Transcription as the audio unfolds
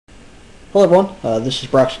Hello everyone, this is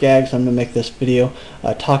Brock Skaggs. I'm going to make this video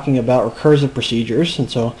talking about recursive procedures, and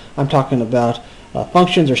so I'm talking about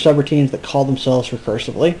functions or subroutines that call themselves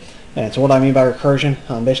recursively. And so what I mean by recursion,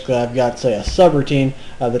 basically I've got, say, a subroutine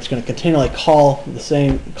that's going to continually call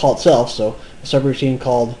itself. So a subroutine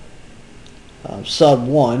called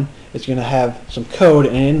sub1 is going to have some code,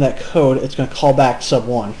 and in that code it's going to call back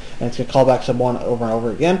sub1, and it's going to call back sub1 over and over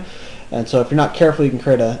again. And so if you're not careful, you can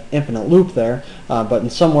create an infinite loop there, but in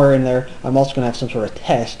somewhere in there I'm also going to have some sort of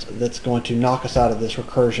test that's going to knock us out of this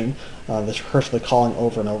recursion, this recursively calling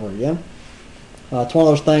over and over again. It's one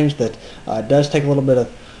of those things that does take a little bit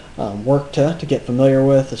of work to get familiar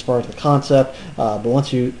with as far as the concept, but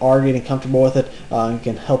once you are getting comfortable with it, it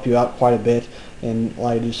can help you out quite a bit and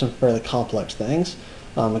allow you to do some fairly complex things.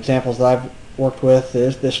 Examples that I've worked with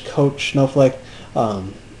is this coach snowflake.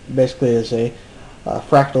 Basically is a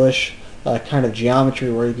fractalish kind of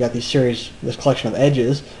geometry where you've got this collection of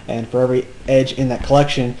edges, and for every edge in that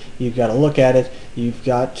collection you've got to look at it, you've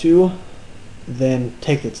got to then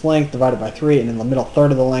take its length, divide it by 3, and in the middle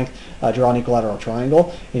third of the length draw an equilateral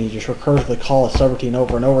triangle, and you just recursively call a subroutine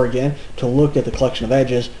over and over again to look at the collection of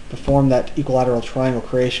edges, perform that equilateral triangle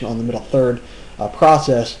creation on the middle third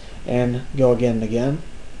process, and go again and again.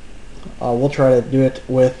 We'll try to do it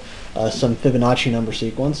with some Fibonacci number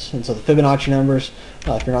sequence. And so the Fibonacci numbers,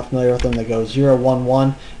 if you're not familiar with them, they go 0, 1,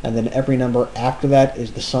 1, and then every number after that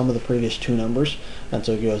is the sum of the previous two numbers. And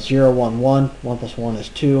so it goes 0, 1, 1, 1 plus 1 is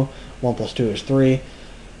 2, 1 plus 2 is 3,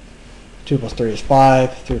 2 plus 3 is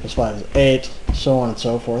 5, 3 plus 5 is 8, so on and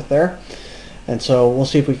so forth there. And so we'll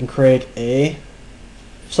see if we can create a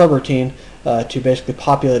subroutine to basically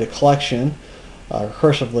populate a collection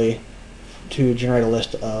recursively to generate a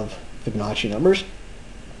list of Fibonacci numbers.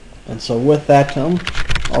 And so with that,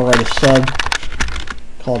 I'll write a sub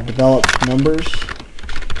called develop numbers.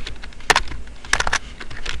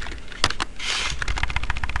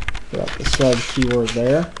 Put out the sub keyword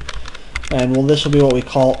there. And this will be what we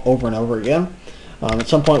call over and over again. At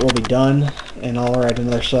some point we'll be done, and I'll write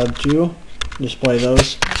another sub to display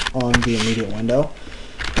those on the immediate window.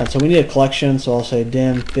 And so we need a collection, so I'll say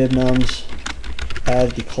dim fibnums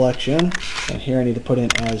as the collection, and here I need to put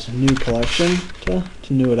in as new collection to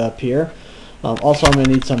new it up here. Also I'm going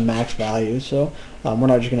to need some max values, so we're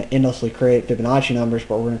not just going to endlessly create Fibonacci numbers,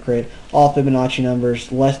 but we're going to create all Fibonacci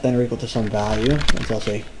numbers less than or equal to some value. And so I'll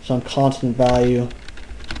say some constant value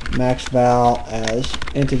max val as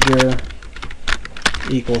integer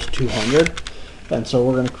equals 200, and so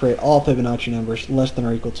we're going to create all Fibonacci numbers less than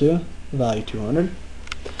or equal to the value 200.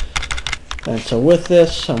 And so with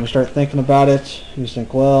this, I'm going to start thinking about it. You just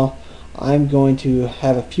think, well, I'm going to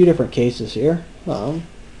have a few different cases here,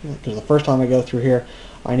 because the first time I go through here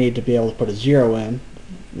I need to be able to put a 0 in.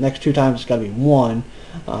 Next two times it's got to be 1,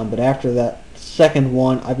 but after that second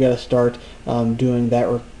one I've got to start doing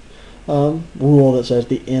that rule that says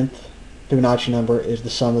the nth Fibonacci number is the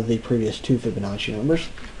sum of the previous two Fibonacci numbers.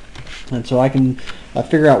 And so I can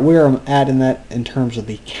figure out where I'm at in that in terms of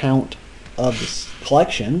the count of this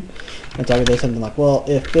collection. And so I can say something like, well,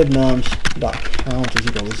 if fibnums.count is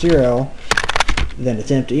equal to 0, then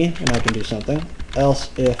it's empty, and I can do something. Else,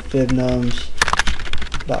 if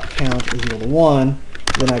fibnums.count is equal to 1,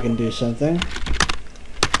 then I can do something.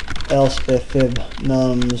 Else, if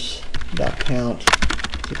fibnums.count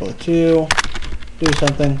is equal to 2, do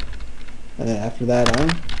something. And then after that,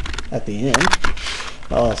 I'm at the end.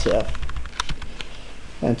 Else if.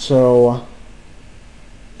 And so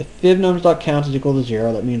if fibnums.count is equal to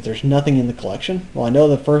 0, that means there's nothing in the collection. Well, I know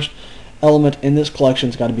the first element in this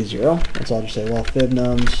collection's got to be 0, and so I'll just say, well,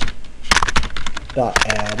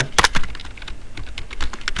 fibnums.add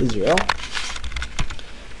is 0.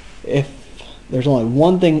 If there's only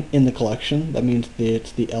one thing in the collection, that means that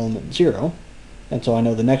it's the element 0, and so I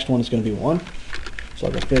know the next one is going to be 1. So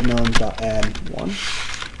I'll go fibnums.add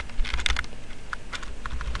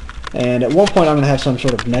 1. And at one point I'm going to have some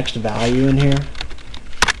sort of next value in here.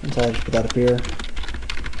 And so I'll just put that up here.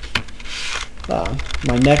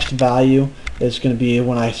 My next value is going to be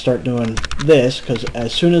when I start doing this, because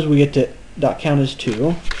as soon as we get to .count is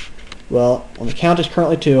 2, well, when the count is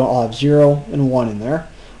currently 2, I'll have 0 and 1 in there.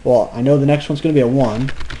 Well, I know the next one's going to be a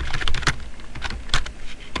 1.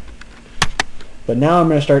 But now I'm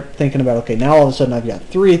going to start thinking about, okay, now all of a sudden I've got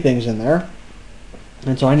 3 things in there.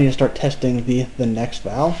 And so I need to start testing the next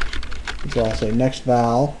val. And so I'll say next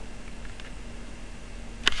val.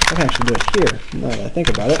 I can actually do it here, now that I think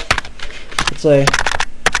about it. Let's say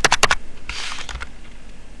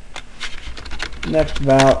next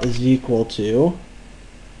val is equal to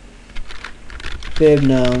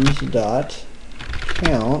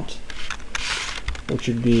fibnums.count, which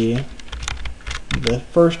would be the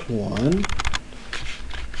first one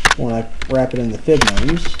when I wrap it in the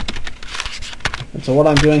fibnums. And so what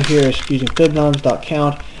I'm doing here is using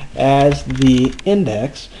fibnums.count as the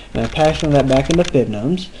index, and I'm passing that back into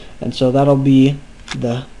fibnums, and so that'll be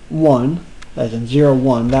the 1, as in 0,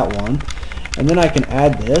 1, that one. And then I can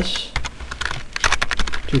add this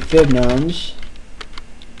to fibnums,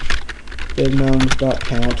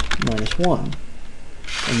 fibnums.count minus 1.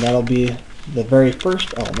 And that'll be the very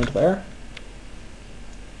first element there.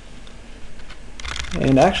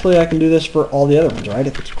 And actually I can do this for all the other ones, right?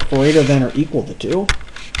 If it's greater than or equal to 2,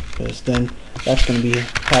 because then that's going to be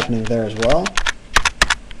happening there as well.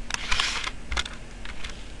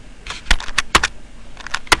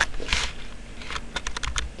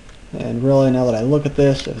 And really, now that I look at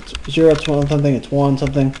this, if it's 0, it's 1 something, it's 1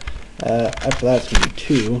 something. After that, it's going to be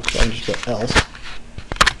 2, so I can just go else.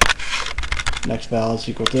 Next val is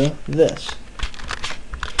equal to this.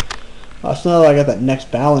 So now that I got that next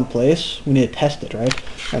val in place, we need to test it, right?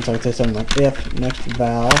 And so I can say something like if next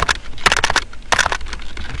val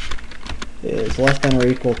is less than or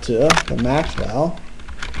equal to the max val,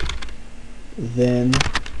 then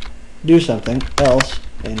do something else,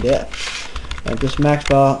 and if. And if this next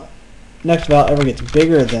val ever gets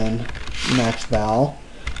bigger than max val,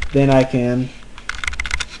 then I can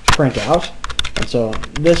print out. And so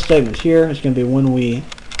this statement here is going to be when we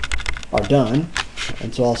are done.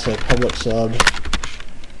 And so I'll say public sub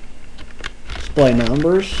display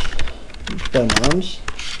numbers, display nums.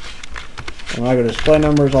 And when I go to display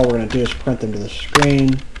numbers, all we're going to do is print them to the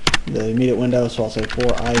screen, the immediate window. So I'll say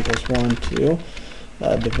for I equals 1 to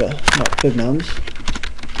fibnums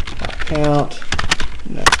count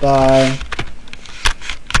next I,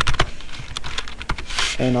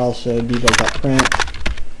 and also debug.print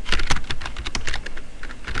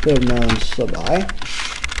fibnums sub I.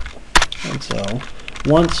 And so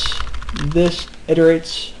once this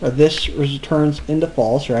iterates, or this returns into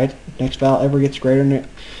false, right? If next val ever gets greater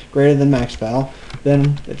than max val,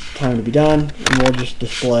 then it's time to be done, and we'll just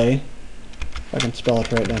display, if I can spell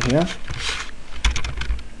it right down here,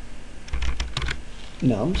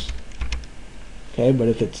 nums. Okay, but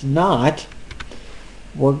if it's not,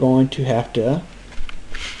 we're going to have to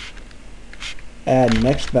add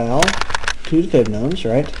next val to the fibnums,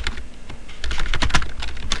 right?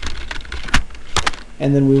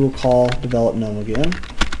 And then we will call develop num again.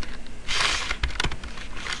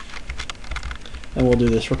 And we'll do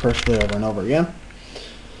this recursively over and over again.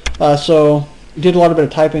 So we did a lot of bit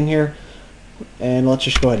of typing here, and let's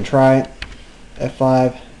just go ahead and try it.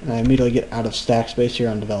 F5, and I immediately get out of stack space here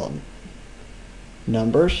on development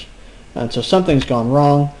numbers. And so something's gone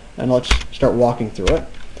wrong, and let's start walking through it.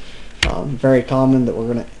 Very common that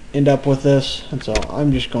we're going to end up with this, and so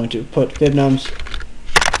I'm just going to put fibnums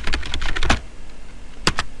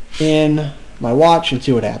in my watch and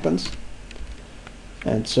see what happens.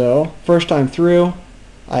 And so first time through,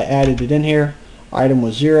 I added it in here. Item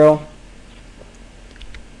was 0.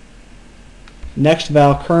 Next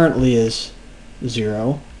val currently is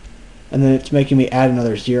 0, and then it's making me add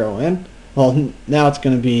another 0 in. Well, now it's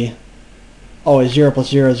going to be always 0 plus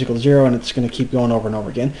 0 is equal to 0, and it's going to keep going over and over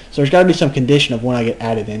again. So there's got to be some condition of when I get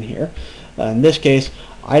added in here. In this case,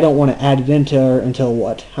 I don't want to add it until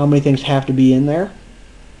what? How many things have to be in there?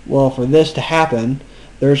 Well, for this to happen,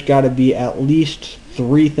 there's got to be at least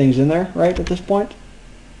 3 things in there, right, at this point?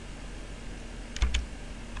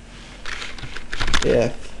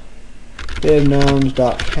 If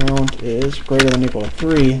fibnums.count is greater than or equal to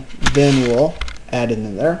 3, then we'll add it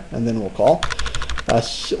in there, and then we'll call.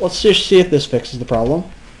 Let's just see if this fixes the problem.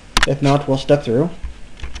 If not, we'll step through.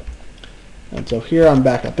 And so here I'm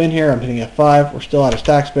back up in here, I'm hitting F5, we're still out of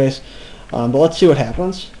stack space. But let's see what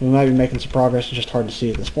happens. We might be making some progress, it's just hard to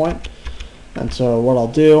see at this point. And so what I'll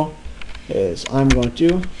do is I'm going to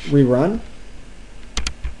rerun.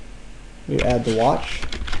 We add the watch,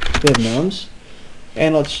 fibnums,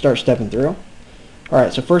 and let's start stepping through.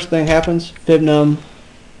 Alright, so first thing happens, fibnum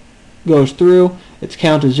goes through, its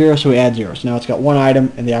count is 0, so we add 0. So now it's got one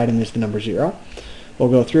item, and the item is the number 0. We'll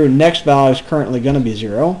go through, next value is currently going to be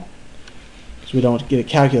 0, because we don't get it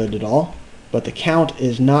calculated at all. But the count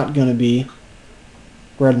is not going to be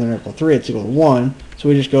greater than or equal to 3, it's equal to 1, so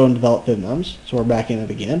we just go and develop fibnums, so we're back in it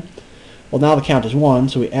again. Well, now the count is 1,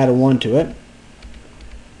 so we add a 1 to it.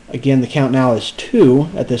 Again, the count now is 2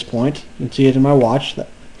 at this point. You can see it in my watch, there's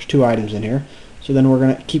 2 items in here. So then we're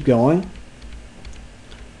going to keep going.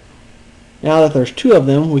 Now that there's 2 of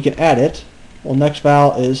them, we can add it. Well, next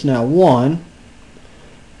val is now 1,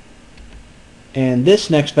 and this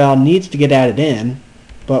next val needs to get added in,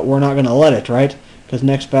 but we're not going to let it, right? Because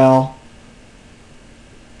next val,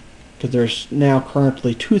 because there's now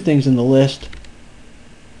currently 2 things in the list,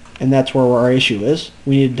 and that's where our issue is.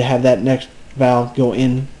 We needed to have that next val go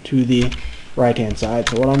into the right hand side.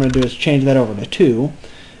 So what I'm going to do is change that over to 2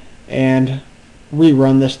 and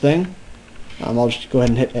rerun this thing. I'll just go ahead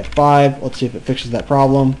and hit F5. Let's see if it fixes that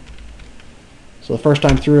problem. So the first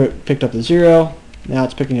time through it picked up the 0. Now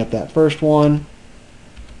it's picking up that first one,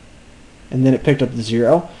 and then it picked up the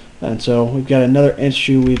 0. And so we've got another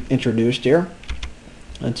issue we've introduced here.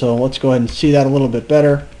 And so let's go ahead and see that a little bit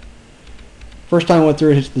better. First time it went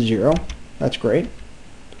through, it hits the 0. That's great.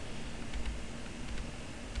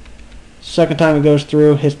 Second time it goes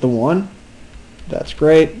through, hits the 1. That's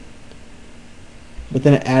great. But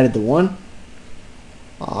then it added the 1.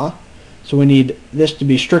 So we need this to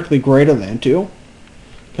be strictly greater than 2.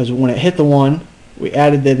 Because when it hit the 1, we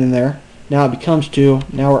added it in there. Now it becomes 2.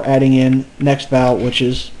 Now we're adding in next val, which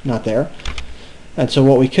is not there. And so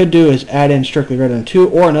what we could do is add in strictly greater than 2,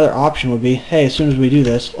 or another option would be, hey, as soon as we do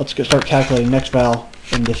this, let's start calculating next val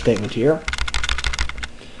in this statement here.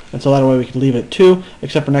 And so that way we can leave it at 2,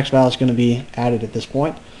 except for next val is going to be added at this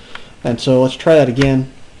point. And so let's try that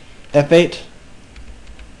again. F8.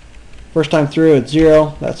 First time through, it's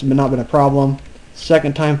 0. That's not been a problem.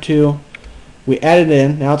 Second time 2. We added it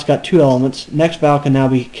in. Now it's got 2 elements. Next val can now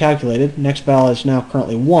be calculated. Next val is now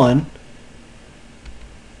currently 1.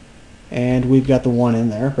 And we've got the 1 in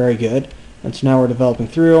there. Very good. And so now we're developing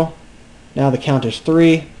through. Now the count is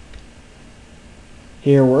 3.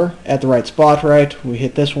 Here we're at the right spot, right? We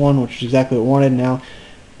hit this one, which is exactly what we wanted. Now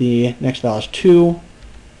the next val is 2.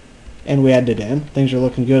 And we added it in. Things are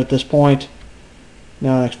looking good at this point.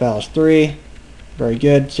 Now the next val is 3. Very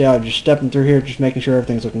good. See how I'm just stepping through here, just making sure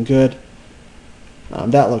everything's looking good.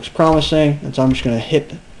 That looks promising. And so I'm just going to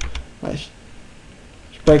hit my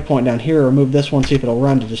breakpoint down here, remove this one, see if it'll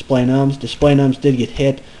run to display nums. Display nums did get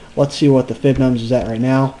hit. Let's see what the fib nums is at right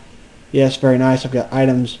now. Yes, very nice. I've got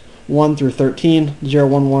items 1 through 13, 0,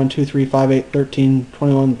 1, 1, 2, 3, 5, 8, 13,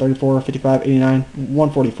 21, 34, 55, 89,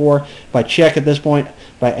 144. If I check at this point,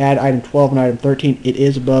 if I add item 12 and item 13, it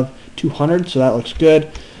is above 200, so that looks good.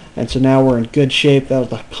 And so now we're in good shape. That was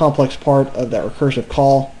the complex part of that recursive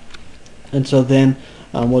call. And so then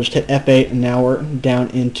we'll just hit F8, and now we're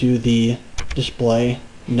down into the display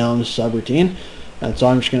nums subroutine. And so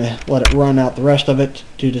I'm just going to let it run out the rest of it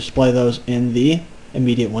to display those in the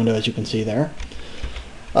immediate window, as you can see there.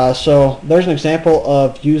 So there's an example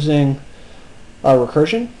of using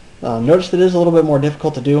recursion. Notice that it is a little bit more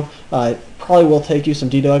difficult to do. It probably will take you some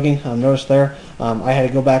debugging. Notice there I had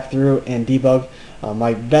to go back through and debug.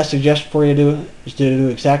 My best suggestion for you to do is to do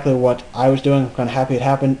exactly what I was doing. I'm kind of happy it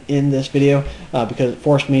happened in this video because it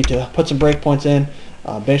forced me to put some breakpoints in,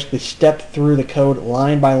 basically step through the code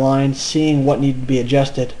line by line, seeing what needed to be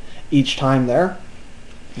adjusted each time there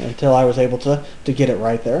until I was able to get it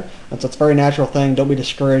right there. And so it's a very natural thing. Don't be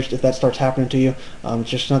discouraged if that starts happening to you. It's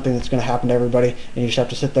just something that's going to happen to everybody, and you just have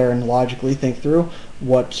to sit there and logically think through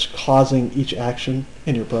what's causing each action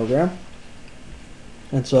in your program.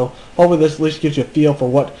 And so hopefully this at least gives you a feel for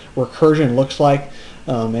what recursion looks like,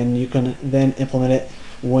 and you can then implement it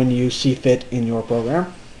when you see fit in your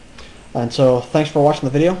program. And so thanks for watching the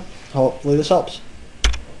video. Hopefully this helps.